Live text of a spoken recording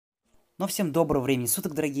Но всем доброго времени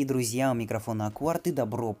суток, дорогие друзья, у микрофона Акварт и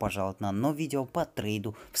добро пожаловать на новое видео по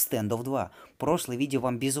трейду в Standoff 2. Прошлое видео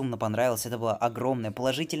вам безумно понравилось, это была огромная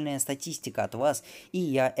положительная статистика от вас, и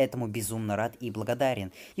я этому безумно рад и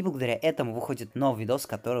благодарен. И благодаря этому выходит новый видос,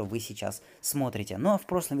 который вы сейчас смотрите. Ну а в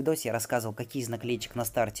прошлом видосе я рассказывал, какие из наклеечек на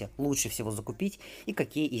старте лучше всего закупить и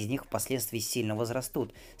какие из них впоследствии сильно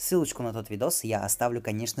возрастут. Ссылочку на тот видос я оставлю,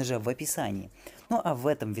 конечно же, в описании. Ну а в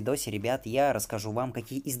этом видосе, ребят, я расскажу вам,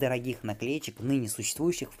 какие из дорогих наклеечек, ныне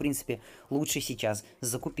существующих, в принципе, лучше сейчас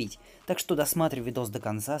закупить. Так что досматривай видос до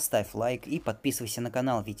конца, ставь лайк и подписывайся на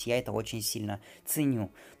канал, ведь я это очень сильно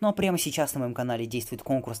ценю. Ну а прямо сейчас на моем канале действует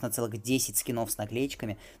конкурс на целых 10 скинов с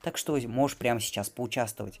наклеечками, так что можешь прямо сейчас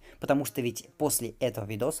поучаствовать, потому что ведь после этого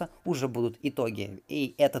видоса уже будут итоги,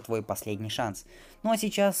 и это твой последний шанс. Ну а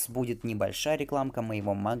сейчас будет небольшая рекламка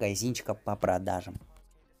моего магазинчика по продажам.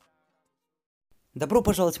 Добро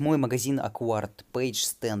пожаловать в мой магазин Acquired Page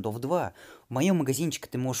Standoff 2. В моем магазинчике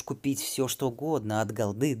ты можешь купить все что угодно, от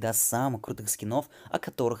голды до самых крутых скинов, о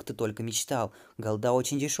которых ты только мечтал. Голда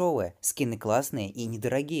очень дешевая, скины классные и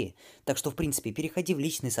недорогие. Так что, в принципе, переходи в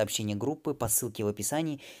личные сообщения группы по ссылке в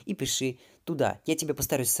описании и пиши туда. Я тебе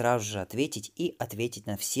постараюсь сразу же ответить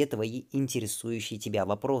на все твои интересующие тебя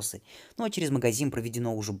вопросы. Ну а через магазин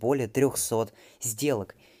проведено уже более 300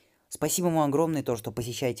 сделок. Спасибо вам огромное, то, что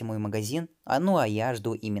посещаете мой магазин, ну а я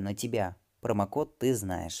жду именно тебя. Промокод ты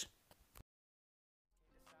знаешь.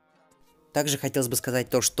 Также хотелось бы сказать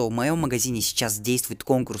то, что в моем магазине сейчас действует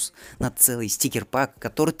конкурс на целый стикер-пак,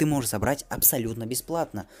 который ты можешь забрать абсолютно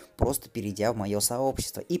бесплатно, просто перейдя в мое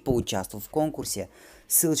сообщество и поучаствовав в конкурсе.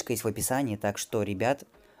 Ссылочка есть в описании, так что, ребят,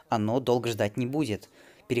 оно долго ждать не будет.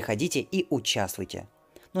 Переходите и участвуйте.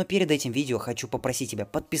 Но перед этим видео хочу попросить тебя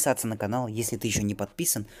подписаться на канал, если ты еще не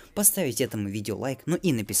подписан, поставить этому видео лайк, ну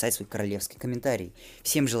и написать свой королевский комментарий.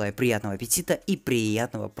 Всем желаю приятного аппетита и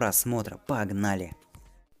приятного просмотра. Погнали!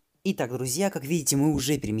 Итак, друзья, как видите, мы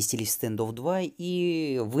уже переместились в Standoff 2,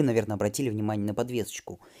 и вы, наверное, обратили внимание на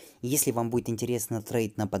подвесочку. Если вам будет интересно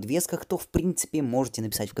трейд на подвесках, то, в принципе, можете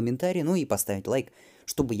написать в комментарии, ну и поставить лайк,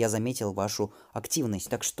 чтобы я заметил вашу активность.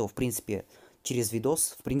 Так что, в принципе, через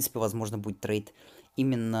видос, возможно, будет трейд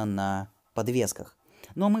именно на подвесках.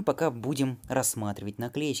 Ну а мы пока будем рассматривать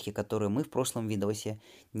наклеечки, которые мы в прошлом видосе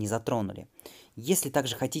не затронули. Если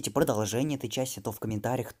также хотите продолжение этой части, то в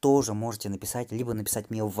комментариях тоже можете написать, либо написать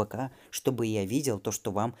мне в ВК, чтобы я видел то,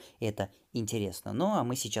 что вам это интересно. Ну а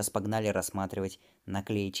мы сейчас погнали рассматривать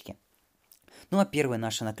наклеечки. Ну а первая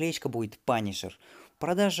наша наклеечка будет Punisher.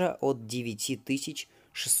 Продажа от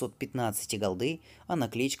 9615 голды, а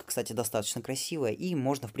наклеечка, кстати, достаточно красивая, и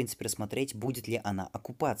можно, в принципе, рассмотреть, будет ли она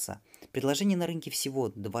окупаться. Предложение на рынке всего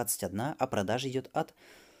 21, а продажа идет от...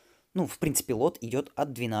 Ну, в принципе, лот идет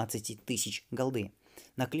от 12 тысяч голды.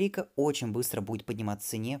 Наклейка очень быстро будет подниматься в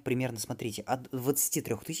цене. Примерно, смотрите, от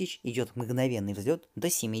 23 тысяч идет мгновенный взлет до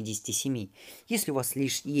 77. Если у вас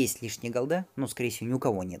есть лишняя голда, ну, скорее всего, ни у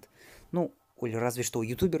кого нет, ну, или разве что у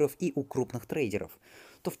ютуберов и у крупных трейдеров,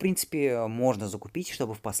 то, в принципе, можно закупить,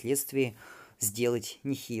 чтобы впоследствии сделать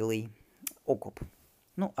нехилый окуп.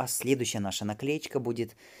 Ну, а следующая наша наклеечка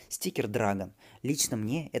будет стикер Dragon. Лично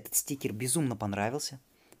мне этот стикер безумно понравился,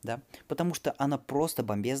 да, потому что она просто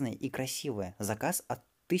бомбезная и красивая. Заказ от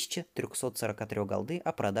 1343 голды,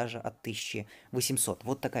 а продажа от 1800.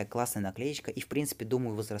 Вот такая классная наклеечка, и, в принципе,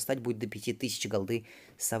 думаю, возрастать будет до 5000 голды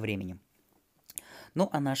со временем. Ну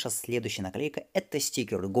а наша следующая наклейка — это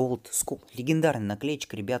стикер Gold School. Легендарная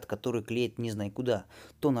наклеечка, ребят, которые клеят не знаю куда.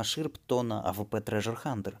 То на Ширп, то на АВП Treasure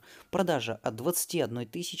Hunter. Продажа от 21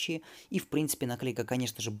 тысячи, и в принципе наклейка,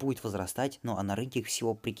 конечно же, будет возрастать, но а на рынке их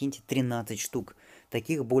всего, прикиньте, 13 штук.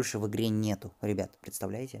 Таких больше в игре нету, ребят,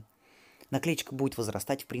 представляете? Наклеечка будет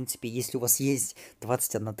возрастать, в принципе, если у вас есть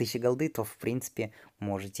 21 тысяча голды, то, в принципе,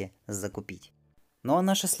 можете закупить. Ну а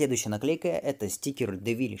наша следующая наклейка — это стикер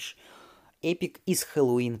The Village. Эпик из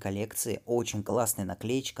Хэллоуин коллекции, очень классная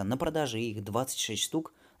наклеечка, на продаже их 26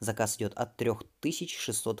 штук, заказ идет от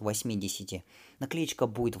 3680. Наклеечка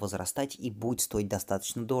будет возрастать и будет стоить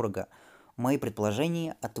достаточно дорого. Мои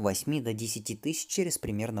предположения от 8 до 10 тысяч через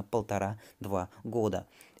примерно 1,5-2 года.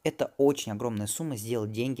 Это очень огромная сумма,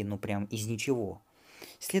 сделать деньги, ну прям из ничего.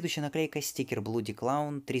 Следующая наклейка — стикер Bloody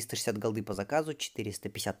Clown, 360 голды по заказу,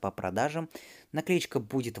 450 по продажам. Наклеечка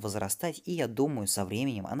будет возрастать, и я думаю, со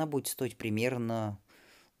временем она будет стоить примерно...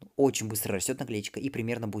 Очень быстро растет наклеечка, и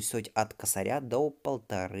примерно будет стоить от косаря до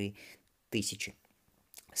 1500.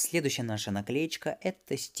 Следующая наша наклеечка —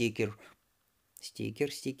 это стикер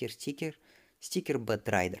Bad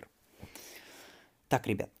Rider. Так,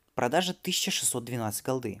 ребят, продажа 1612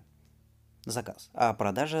 голды. Заказ. А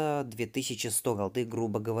продажа 2100 голды,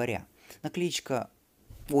 грубо говоря. Наклеечка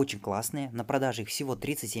Очень классные. На продаже их всего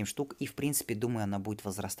 37 штук. И в принципе, думаю, она будет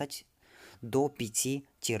возрастать до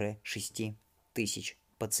 5-6 тысяч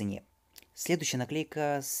по цене. Следующая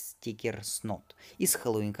наклейка стикер снот. Из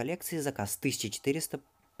Хэллоуин коллекции заказ 1400,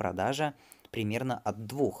 продажа примерно от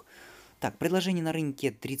 2. Так, предложение на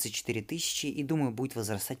рынке 34 тысячи и думаю будет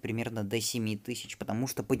возрастать примерно до 7 тысяч, потому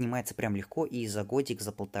что поднимается прям легко и за годик,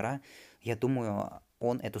 за полтора, я думаю,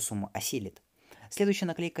 он эту сумму осилит. Следующая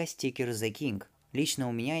наклейка стикер The King. Лично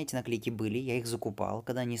у меня эти наклейки были, я их закупал,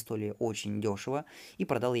 когда они стоили очень дешево, и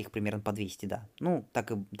продал я их примерно по 200, да. Ну,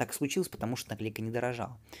 так и случилось, потому что наклейка не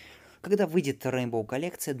дорожала. Когда выйдет Rainbow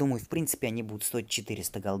коллекция, думаю, в принципе, они будут стоить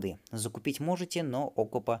 400 голды. Закупить можете, но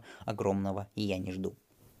окупа огромного я не жду.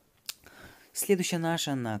 Следующая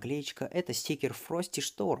наша наклеечка – это стикер Frosty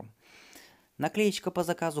Storm. Наклеечка по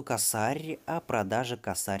заказу косарь, а продажа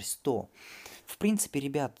косарь 100. В принципе,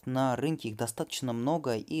 ребят, на рынке их достаточно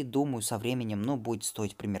много, и думаю, со временем, ну, будет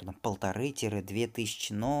стоить примерно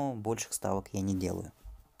 1500-2000, но больших ставок я не делаю.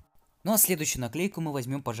 Ну а следующую наклейку мы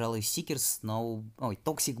возьмем, пожалуй, стикер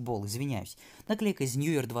Toxic Ball, извиняюсь. Наклейка из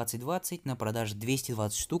New Year 2020, на продаже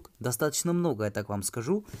 220 штук, достаточно много, я так вам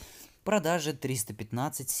скажу. Продажа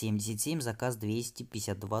 315.77, заказ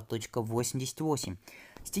 252.88.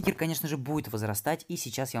 Стикер, конечно же, будет возрастать, и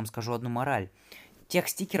сейчас я вам скажу одну мораль. Тех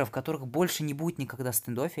стикеров, которых больше не будет никогда в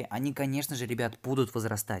стендоффе, они, конечно же, ребят, будут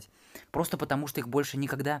возрастать. Просто потому, что их больше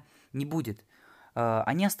никогда не будет.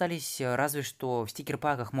 Они остались разве что в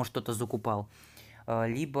стикер-паках, может, кто-то закупал,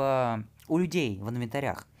 либо у людей в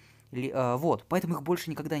инвентарях. Вот, поэтому их больше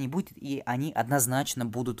никогда не будет, и они однозначно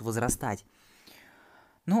будут возрастать.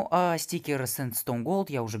 Ну, а стикер Sandstone Gold,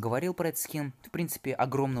 я уже говорил про этот скин. В принципе,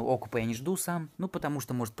 огромного окупа я не жду сам. Ну, потому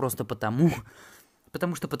что, может, просто потому...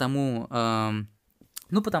 потому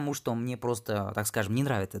что мне просто, так скажем, не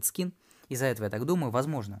нравится этот скин. Из-за этого я так думаю,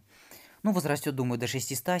 возможно. Ну, возрастет, думаю, до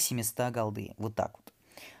 600-700 голды. Вот так вот.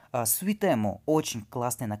 Sweet Emo. Очень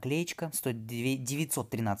классная наклеечка. Стоит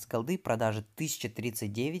 913 голды. Продажа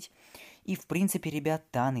 1039. И, в принципе, ребят,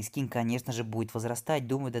 данный скин, конечно же, будет возрастать.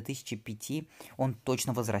 Думаю, до 1005 он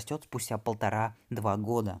точно возрастет спустя 1,5-2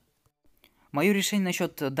 года. Мое решение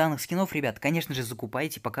насчет данных скинов, ребят, конечно же,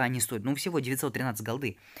 закупайте, пока они стоят. Ну, всего 913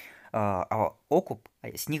 голды. А окуп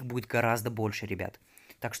с них будет гораздо больше, ребят.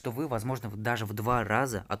 Так что вы, возможно, даже в 2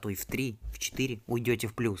 раза, а то и в 3, в 4 уйдете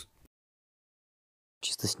в плюс.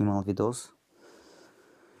 Чисто снимал видос,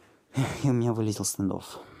 и у меня вылетел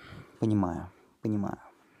стендофф. Понимаю.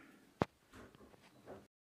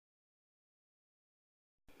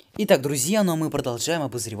 Итак, друзья, ну а мы продолжаем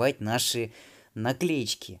обозревать наши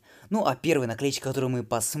наклеечки. Ну, а первая наклеечка, которую мы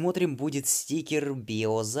посмотрим, будет стикер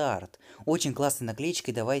Биозарт. Очень классная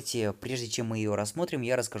наклеечка, и давайте, прежде чем мы ее рассмотрим,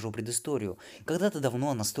 я расскажу предысторию. Когда-то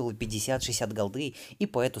давно она стоила 50-60 голды, и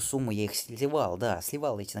по эту сумму я их сливал. Да,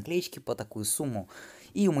 сливал эти наклеечки по такую сумму.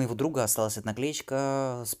 И у моего друга осталась эта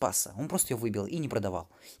наклеечка Спаса. Он просто ее выбил и не продавал.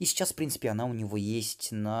 И сейчас, в принципе, она у него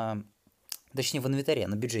есть точнее, в инвентаре,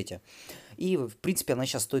 на бюджете. И, в принципе, она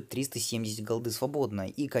сейчас стоит 370 голды свободно.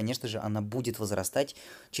 И, конечно же, она будет возрастать.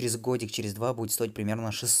 Через годик, через 2 будет стоить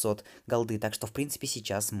примерно 600 голды. Так что, в принципе,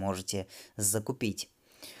 сейчас можете закупить.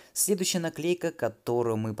 Следующая наклейка,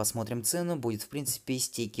 которую мы посмотрим цену, будет, в принципе,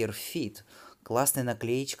 стикер Fit. Классная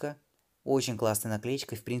наклеечка. Очень классная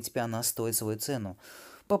наклеечка. И, в принципе, она стоит свою цену.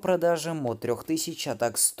 По продажам от 3000, а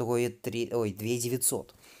так стоит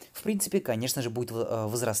 2900. В принципе, конечно же, будет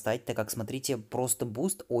возрастать, так как, смотрите, просто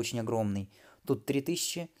буст очень огромный. Тут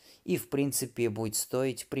 3000, и, в принципе, будет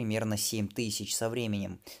стоить примерно 7000 со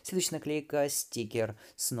временем. Следующая наклейка – стикер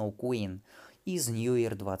Snow Queen из New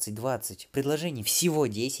Year 2020. Предложений всего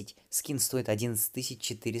 10, скин стоит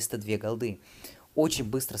 11402 голды. Очень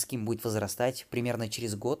быстро скин будет возрастать, примерно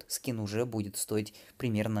через год скин уже будет стоить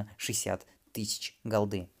примерно 60 тысяч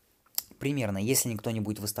голды. Примерно, если никто не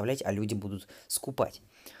будет выставлять, а люди будут скупать.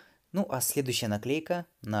 Ну, а следующая наклейка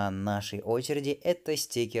на нашей очереди – это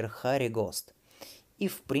стикер Harry Ghost. И,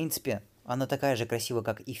 в принципе, она такая же красивая,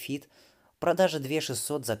 как и Fit. Продажа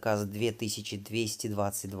 2600, заказ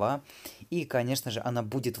 2222. И, конечно же, она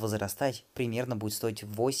будет возрастать, примерно будет стоить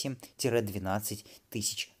 8-12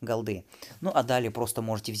 тысяч голды. Ну, а далее просто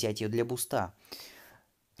можете взять ее для буста.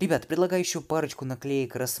 Ребят, предлагаю еще парочку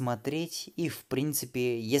наклеек рассмотреть, и, в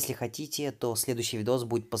принципе, если хотите, то следующий видос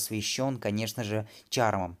будет посвящен, конечно же,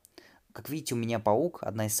 чармам. Как видите, у меня паук,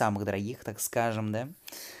 одна из самых дорогих, так скажем, да?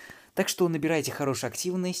 Так что набирайте хорошую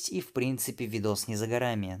активность, и, в принципе, видос не за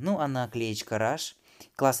горами. Ну, а наклеечка Rush,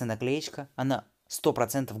 классная наклеечка, она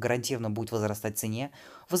 100% гарантированно будет возрастать в цене,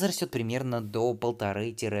 возрастет примерно до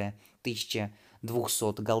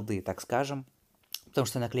 1500-1200 голды, так скажем. Потому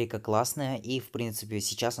что наклейка классная, и, в принципе,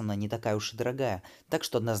 сейчас она не такая уж и дорогая. Так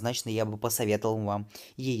что однозначно я бы посоветовал вам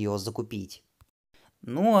ее закупить.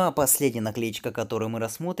 Ну а последняя наклеечка, которую мы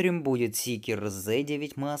рассмотрим, будет Seeker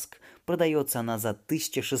Z9 Mask. Продается она за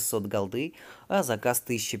 1600 голды, а заказ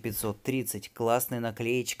 1530. Классная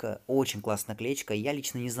наклеечка, очень классная наклеечка. Я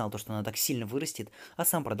лично не знал, что она так сильно вырастет, а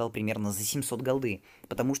сам продал примерно за 700 голды,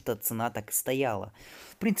 потому что цена так стояла.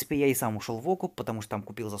 В принципе, я и сам ушел в окуп, потому что там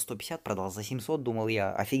купил за 150, продал за 700. Думал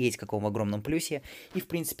я, офигеть, каком огромном плюсе. И, в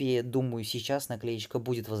принципе, думаю, сейчас наклеечка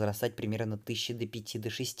будет возрастать примерно 1000 до 5 до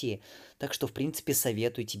 6. Так что, в принципе,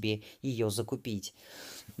 советую тебе ее закупить.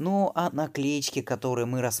 Ну, а наклеечки, которые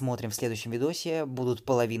мы рассмотрим в следующем видосе, будут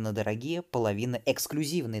половина дорогие, половина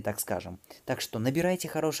эксклюзивные, так скажем. Так что набирайте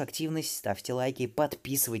хорошую активность, ставьте лайки,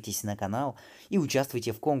 подписывайтесь на канал и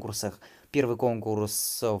участвуйте в конкурсах. Первый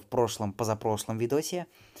конкурс в позапрошлом видосе,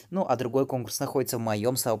 ну а другой конкурс находится в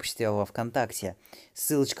моем сообществе во ВКонтакте.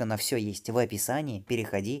 Ссылочка на все есть в описании,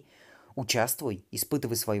 переходи. Участвуй,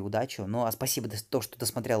 испытывай свою удачу. Ну а спасибо за то, что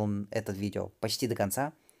досмотрел это видео почти до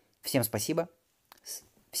конца. Всем спасибо,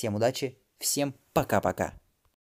 всем удачи, всем пока-пока.